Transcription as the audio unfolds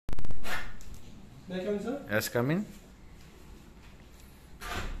May I come in, sir? Yes, come in.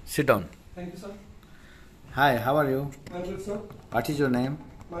 Sit down. Thank you, sir. Hi, how are you? I'm good, sir. What is your name?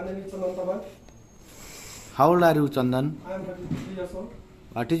 My name is Chandan Tamang. How old are you, Chandan? I am 33 years old.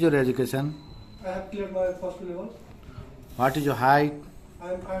 What is your education? I have cleared my first level. What is your height?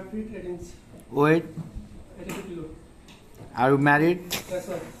 I am 5 feet 8 inches, Weight? 82 kilo. Are you married? Yes,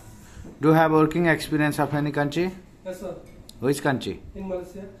 sir. Do you have working experience of any country? Yes, sir. Which country? In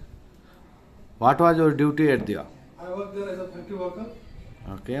Malaysia. What was your duty at there? I work there as a factory worker.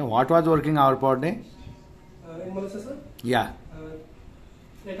 Okay. What was working hour per day? In Malaysia, sir. Yeah.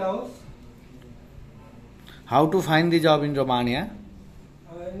 8 hours. How to find the job in Romania?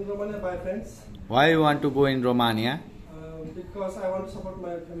 In Romania by friends. Why you want to go in Romania? Because I want to support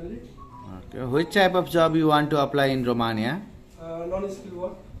my family. Okay. Which type of job you want to apply in Romania? Non-skilled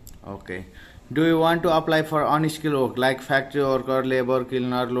work. Okay. Do you want to apply for unskilled work like factory worker, labor,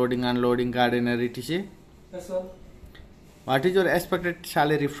 cleaner, loading, unloading, gardener, etc.? Yes, sir. What is your expected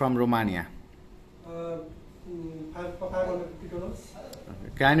salary from Romania? $550.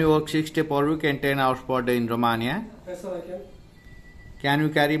 Okay. Can you work 6 days per week and 10 hours per day in Romania? Yes, sir, I can. Can you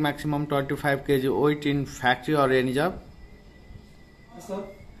carry maximum 25 kg weight in factory or any job? Yes, sir.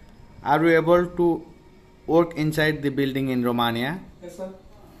 Are you able to work inside the building in Romania? Yes, sir.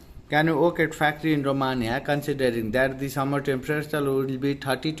 Can you work at factory in Romania considering that the summer temperature will be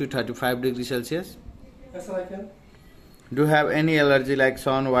 30 to 35 degrees Celsius? Yes, sir, I can. Do you have any allergy like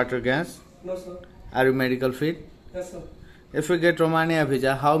sun, water, gas? No, sir. Are you medical fit? Yes, sir. If you get Romania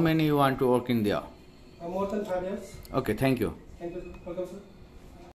visa, how many you want to work in there? More than 5 years. Okay, thank you. Thank you, sir. Welcome, sir.